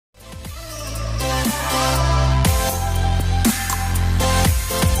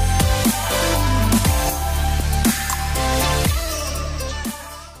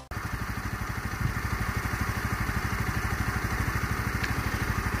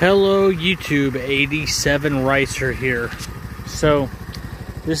Hello YouTube, 87 Ricer here. So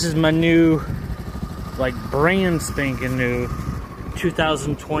this is my new, like brand spanking new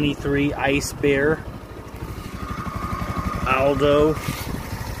 2023 Icebear Aldo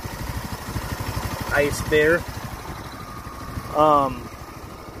Icebear.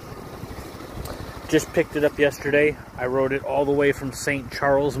 Just picked it up yesterday. I rode it all the way from St.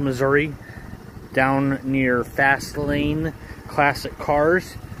 Charles, Missouri, down near Fast Lane Classic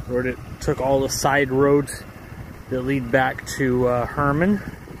Cars. Rode it, took all the side roads that lead back to Hermann,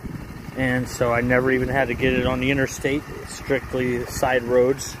 and so I never even had to get it on the interstate, strictly side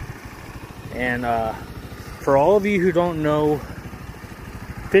roads. And for all of you who don't know,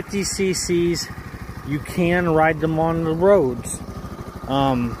 50 cc's, you can ride them on the roads,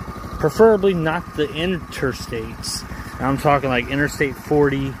 preferably not the interstates. I'm talking like Interstate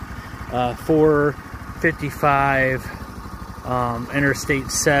 40, 455,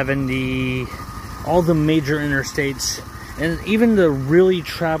 Interstate 70, all the major interstates, and even the really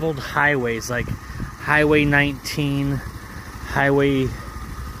traveled highways like Highway 19, Highway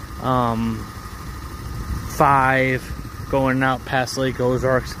 5, going out past Lake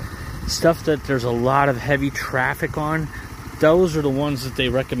Ozarks, stuff that there's a lot of heavy traffic on. Those are the ones that they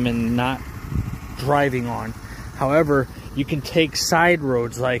recommend not driving on. However, you can take side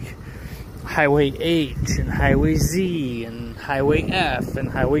roads like Highway H and Highway Z and Highway F and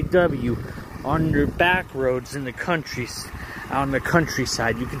Highway W on your back roads in the countries, out in the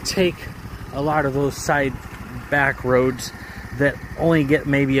countryside. You can take a lot of those side back roads that only get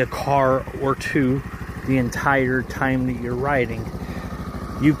maybe a car or two the entire time that you're riding.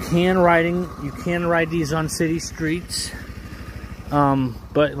 You can ride these on city streets,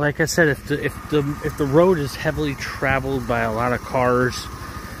 but like I said, if the road is heavily traveled by a lot of cars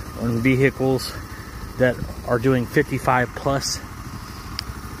and vehicles that are doing 55 plus,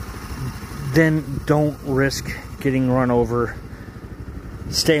 then don't risk getting run over.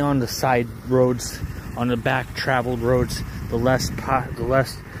 Stay on the side roads, on the back traveled roads, the less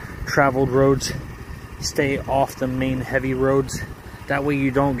traveled roads. Stay off the main heavy roads. That way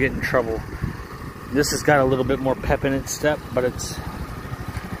you don't get in trouble. This has got a little bit more pep in its step, but it's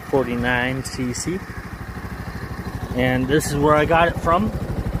 49 cc. And this is where I got it from.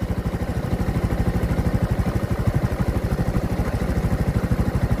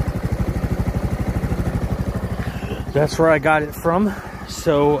 That's where I got it from.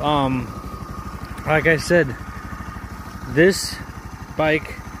 So, like I said, this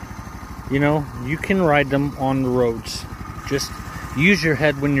bike, you know, you can ride them on the roads. Just use your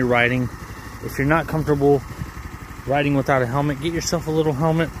head when you're riding. If you're not comfortable riding without a helmet, get yourself a little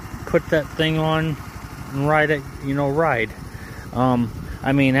helmet, put that thing on, and ride it, you know, ride.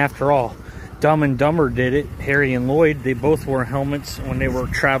 I mean, after all, Dumb and Dumber did it. Harry and Lloyd, they both wore helmets when they were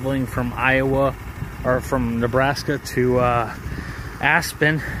traveling from Iowa, or from Nebraska to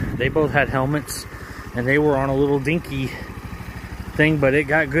Aspen. They both had helmets, and they were on a little dinky thing, but it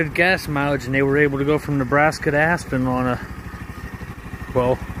got good gas mileage, and they were able to go from Nebraska to Aspen on a,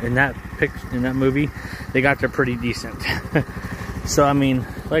 well, in that movie, they got there pretty decent. So, I mean,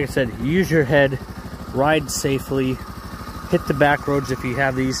 like I said, use your head, ride safely, hit the back roads if you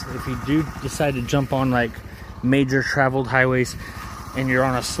have these. If you do decide to jump on like major traveled highways and you're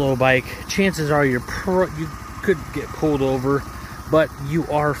on a slow bike, chances are you could get pulled over, but you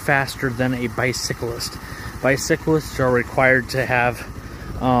are faster than a bicyclist. Bicyclists are required to have,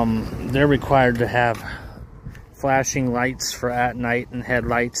 flashing lights for at night and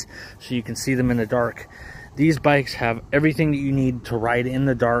headlights so you can see them in the dark. These bikes have everything that you need to ride in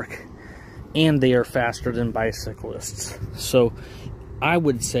the dark, and they are faster than bicyclists. So I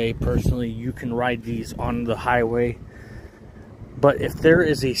would say personally you can ride these on the highway, but if there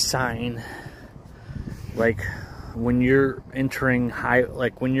is a sign, like when you're entering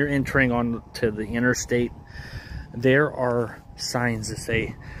onto the interstate, there are signs that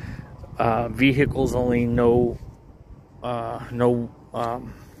say vehicles only, no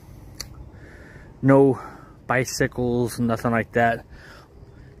bicycles, nothing like that.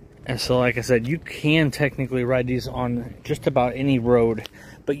 And so, like I said, you can technically ride these on just about any road,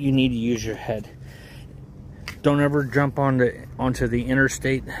 but you need to use your head. Don't ever jump onto the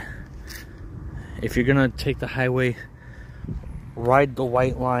interstate. If you're gonna take the highway, ride the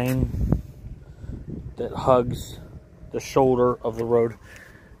white line that hugs the shoulder of the road.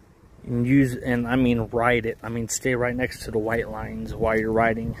 And I mean ride it. I mean stay right next to the white lines while you're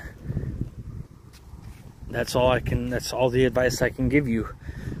riding. That's all the advice I can give you.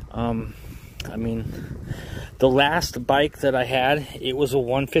 I mean, the last bike that I had, it was a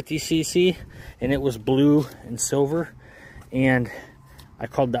 150cc, and it was blue and silver, and I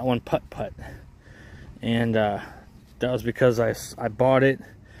called that one Putt Putt. And that was because I bought it.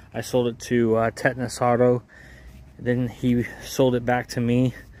 I sold it to Tetanus Auto. Then he sold it back to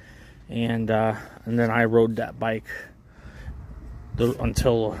me. And then I rode that bike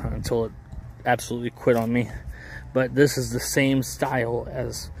until it absolutely quit on me. But this is the same style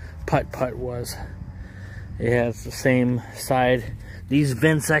as Putt Putt was. It has the same side. These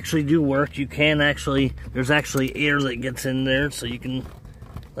vents actually do work. You can actually, there's actually air that gets in there, so you can,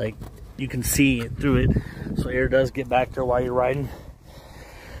 like, you can see it through it. So air does get back there while you're riding.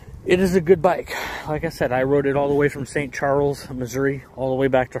 It is a good bike. Like I said, I rode it all the way from St. Charles, Missouri, all the way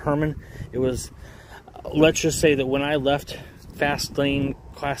back to Hermann. It was, let's just say that when I left Fast Lane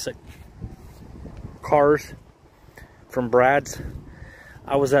Classic Cars from Brad's,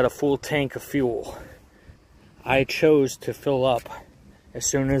 I was at a full tank of fuel. I chose to fill up as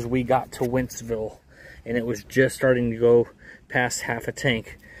soon as we got to Wentzville, and it was just starting to go past half a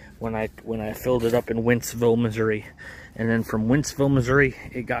tank when I filled it up in Wentzville, Missouri. And then from Wentzville, Missouri,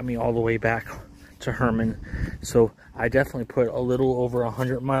 it got me all the way back to Hermann. So I definitely put a little over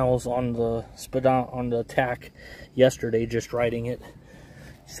 100 miles on the tack yesterday just riding it.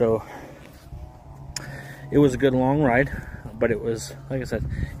 So it was a good long ride, but it was, like I said,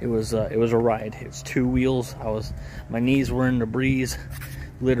 it was a ride. It was 2 wheels. My knees were in the breeze,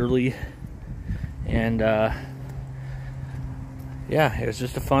 literally, and yeah, it was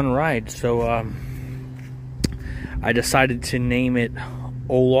just a fun ride. So I decided to name it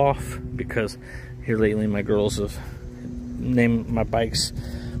Olaf because here lately my girls have named my bikes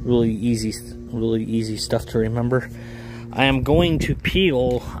really easy stuff to remember. I am going to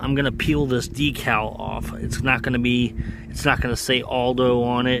peel, I'm going to peel this decal off. It's not going to say Aldo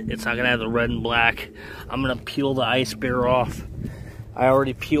on it. It's not going to have the red and black. I'm going to peel the Icebear off. I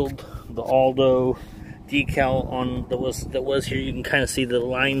already peeled the Aldo decal on that was here. You can kind of see the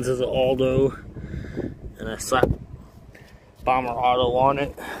lines of the Aldo. And I slapped Bomber Auto on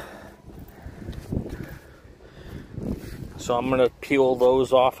it. So I'm going to peel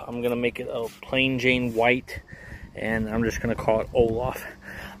those off. I'm going to make it a plain Jane white. And I'm just going to call it Olaf.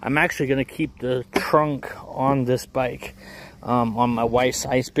 I'm actually going to keep the trunk on this bike. On my wife's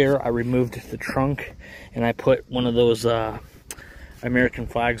Icebear, I removed the trunk and I put one of those American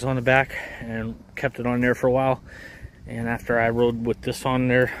flags on the back and kept it on there for a while. And after I rode with this on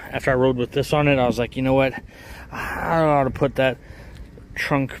it, I was like, you know what? I don't know how to put that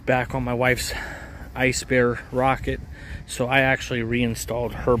trunk back on my wife's Icebear Rocket. So I actually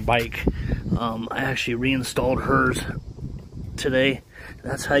reinstalled her bike. I actually reinstalled hers today.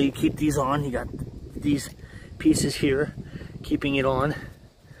 That's how you keep these on. You got these pieces here keeping it on.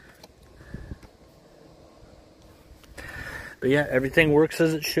 But yeah, everything works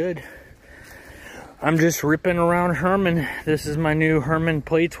as it should. I'm just ripping around Hermann. This is my new Hermann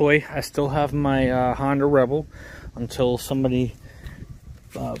play toy. I still have my Honda Rebel until somebody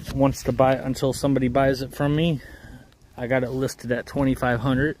somebody buys it from me. I got it listed at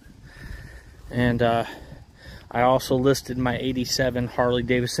 $2,500. And I also listed my 87 Harley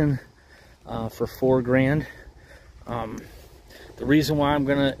Davidson for $4 grand. The reason why I'm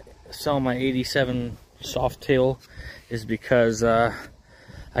gonna sell my 87 Softail is because I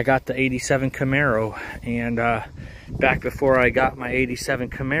got the 87 Camaro, and back before I got my 87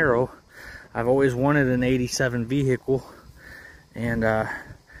 Camaro, I've always wanted an 87 vehicle, and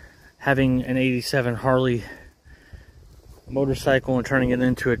having an 87 Harley motorcycle and turning it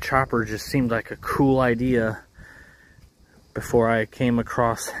into a chopper just seemed like a cool idea before I came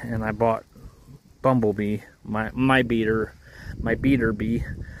across and I bought Bumblebee, my beater bee.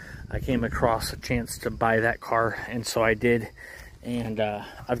 I came across a chance to buy that car, and so I did. And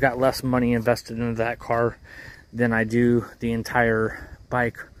I've got less money invested into that car than I do the entire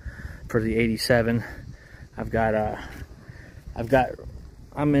bike for the 87.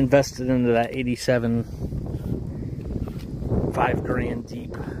 I'm invested into that 87 $5 grand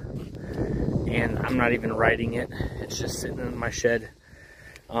deep, and I'm not even riding it. It's just sitting in my shed.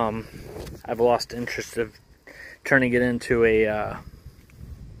 I've lost interest of turning it into a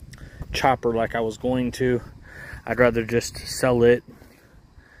chopper like I was going to. I'd rather just sell it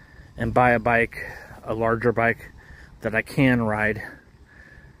and buy a bike, a larger bike that I can ride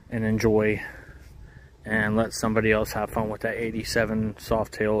and enjoy, and let somebody else have fun with that 87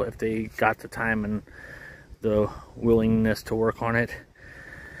 Softail if they got the time and the willingness to work on it.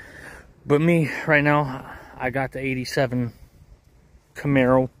 But me, right now, I got the 87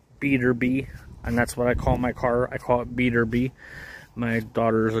 Camaro Beater B, and that's what I call my car. I call it Beater B. My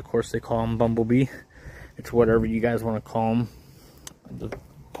daughters, of course, they call him Bumblebee. It's whatever you guys want to call him. The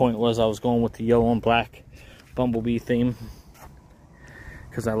point was I was going with the yellow and black Bumblebee theme.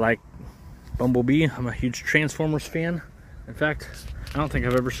 because I like Bumblebee. I'm a huge Transformers fan. In fact, I don't think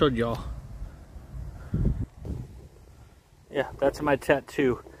I've ever showed y'all. Yeah, that's my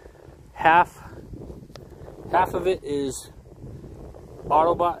tattoo. Half of it is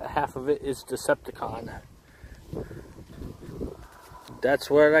Autobot, half of it is Decepticon. That's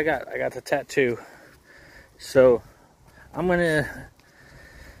what I got. I got the tattoo. So I'm gonna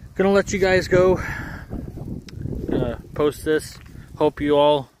let you guys go. Post this. Hope you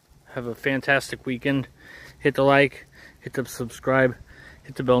all have a fantastic weekend. Hit the like, hit the subscribe,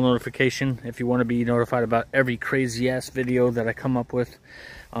 hit the bell notification if you want to be notified about every crazy ass video that I come up with.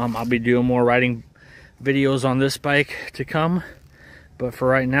 I'll be doing more riding videos on this bike to come, but for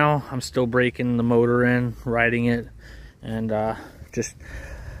right now I'm still breaking the motor in, riding it, and just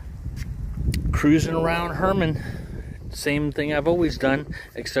cruising around Hermann. Same thing I've always done,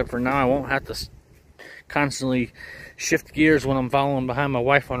 except for now I won't have to constantly shift gears when I'm following behind my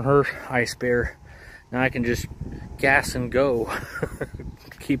wife on her Icebear. Now I can just gas and go.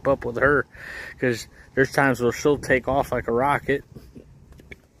 Keep up with her, because there's times where she'll take off like a rocket,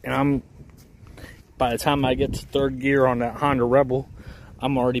 and by the time I get to third gear on that Honda Rebel,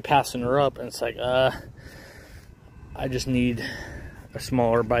 I'm already passing her up, and it's like, I just need a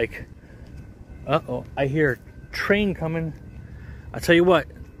smaller bike. Uh-oh, I hear a train coming. I tell you what,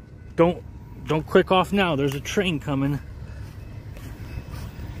 don't click off now. There's a train coming.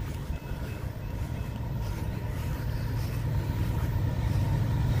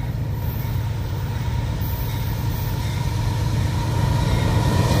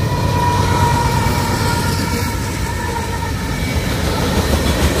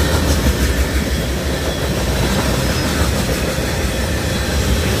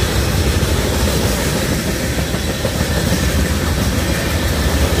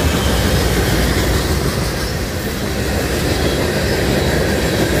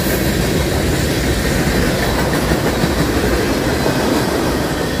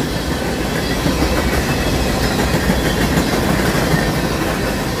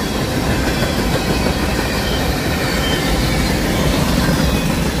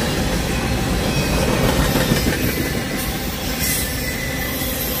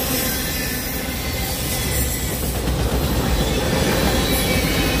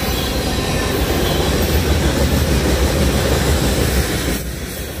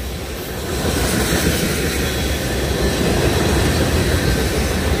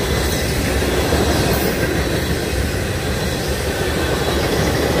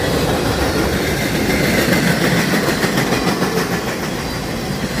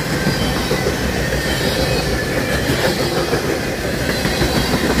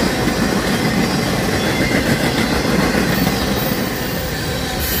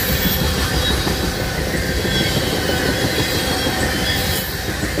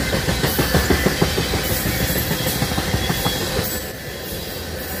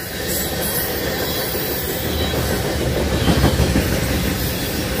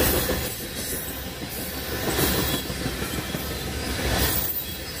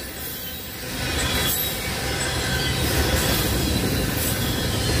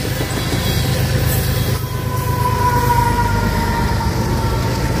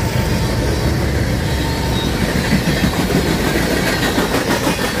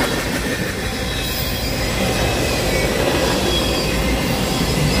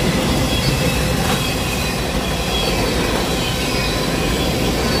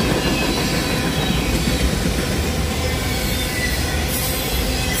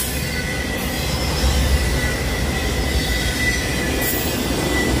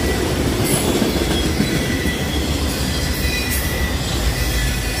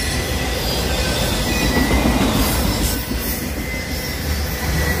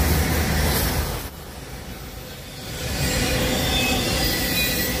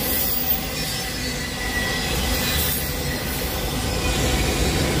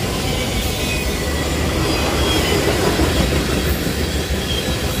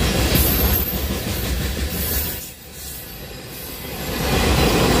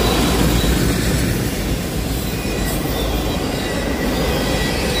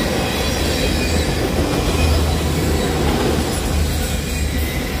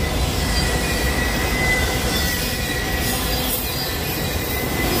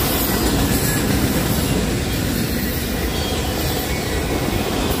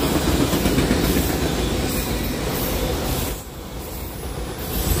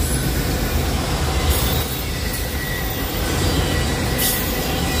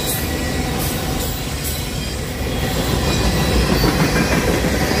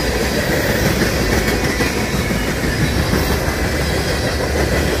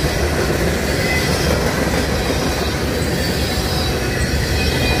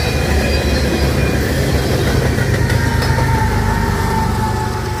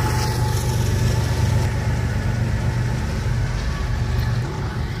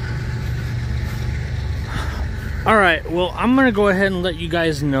 All right, well, I'm gonna go ahead and let you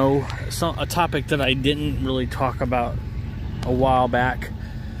guys know a topic that I didn't really talk about a while back.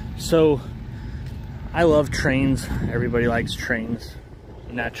 So I love trains. Everybody likes trains.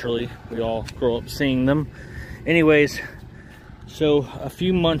 Naturally, we all grow up seeing them. Anyways, so a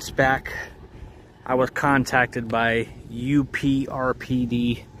few months back, I was contacted by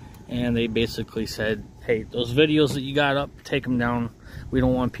UPRPD, and they basically said, hey, those videos that you got up, take them down. We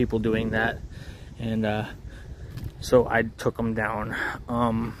don't want people doing that. And so I took them down.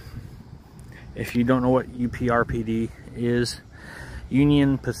 If you don't know what UPRPD is,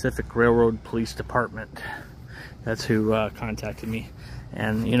 Union Pacific Railroad Police Department. That's who contacted me.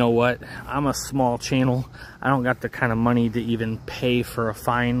 And you know what? I'm a small channel. I don't got the kind of money to even pay for a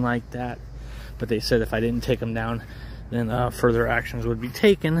fine like that. But they said if I didn't take them down, then further actions would be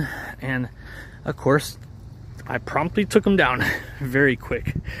taken. And of course, I promptly took them down very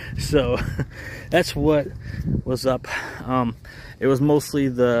quick. So that's what was up. It was mostly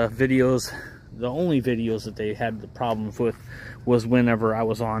the videos. The only videos that they had the problems with was whenever I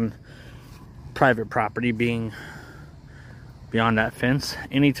was on private property, being beyond that fence.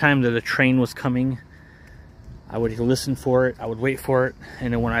 Anytime that a train was coming, I would listen for it, I would wait for it,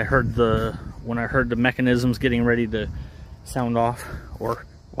 and then when I heard the mechanisms getting ready to sound off, or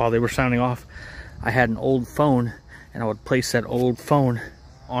while they were sounding off, I had an old phone, and I would place that old phone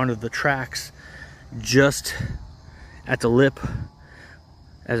onto the tracks just at the lip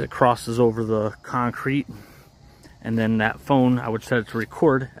as it crosses over the concrete. And then that phone, I would set it to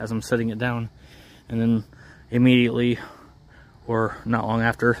record as I'm setting it down, and then immediately, or not long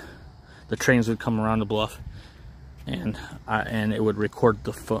after, the trains would come around the bluff, and it would record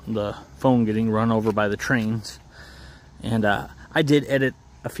the phone getting run over by the trains. And I did edit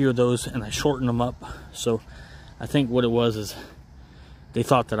a few of those, and I shortened them up. So I think what it was is they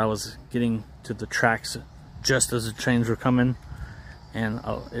thought that I was getting to the tracks just as the trains were coming, and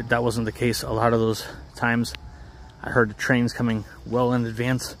that wasn't the case. A lot of those times I heard the trains coming well in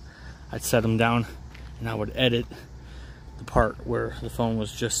advance. I'd set them down, and I would edit the part where the phone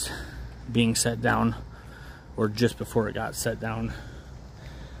was just being set down, or just before it got set down.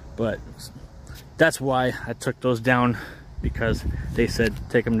 But that's why I took those down, because they said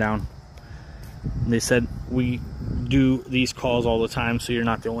take them down. And they said we do these calls all the time, so you're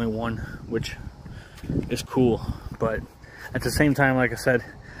not the only one, which is cool. But at the same time, like I said,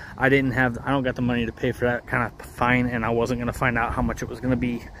 I don't got the money to pay for that kind of fine, and I wasn't going to find out how much it was going to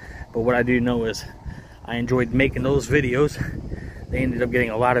be. But what I do know is I enjoyed making those videos. They ended up getting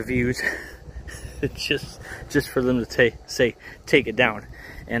a lot of views. just for them to say take it down.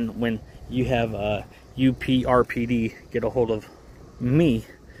 And when you have UPRPD get a hold of me,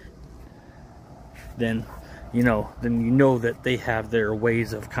 then you know that they have their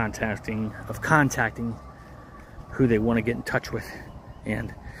ways of contacting who they want to get in touch with.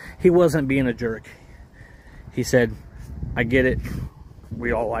 And he wasn't being a jerk. He said, I get it,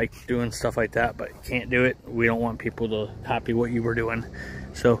 we all like doing stuff like that, but you can't do it. We don't want people to copy what you were doing.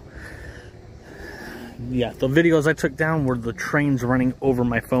 So yeah, the videos I took down were the trains running over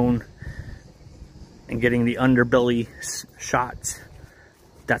my phone and getting the underbelly shots.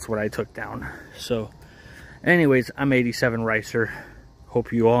 That's what I took down. So anyways, I'm 87 Ricer.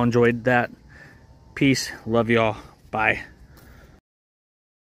 Hope you all enjoyed that. Peace. Love y'all. Bye.